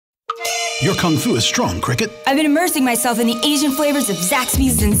Your kung fu is strong, Cricket. I've been immersing myself in the Asian flavors of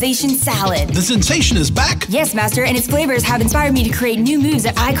Zaxby's Zensation salad. The Zensation is back? Yes, Master, and its flavors have inspired me to create new moves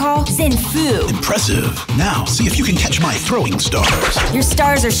that I call Zen Fu. Impressive. Now, see if you can catch my throwing stars. Your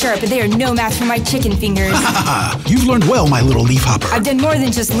stars are sharp, but they are no match for my chicken fingers. You've learned well, my little leaf hopper. I've done more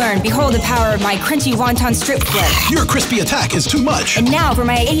than just learn. Behold the power of my crunchy wonton strip flip. Your crispy attack is too much. And now for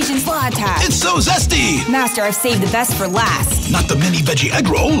my Asian slaw attack. It's so zesty! Master, I've saved the best for last. Not the mini veggie egg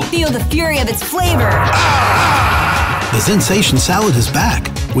roll. Feel the fury of its flavor. The Zensation salad is back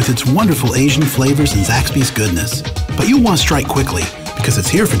with its wonderful Asian flavors and Zaxby's goodness. But you'll want to strike quickly because it's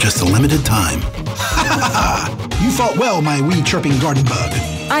here for just a limited time. You fought well, my wee chirping garden bug.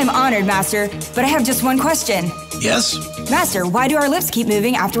 I'm honored, Master, but I have just one question. Yes? Master, why do our lips keep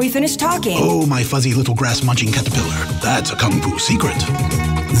moving after we finish talking? Oh, my fuzzy little grass-munching caterpillar. That's a kung fu secret.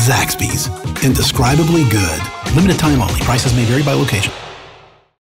 Zaxby's. Indescribably good. Limited time only. Prices may vary by location.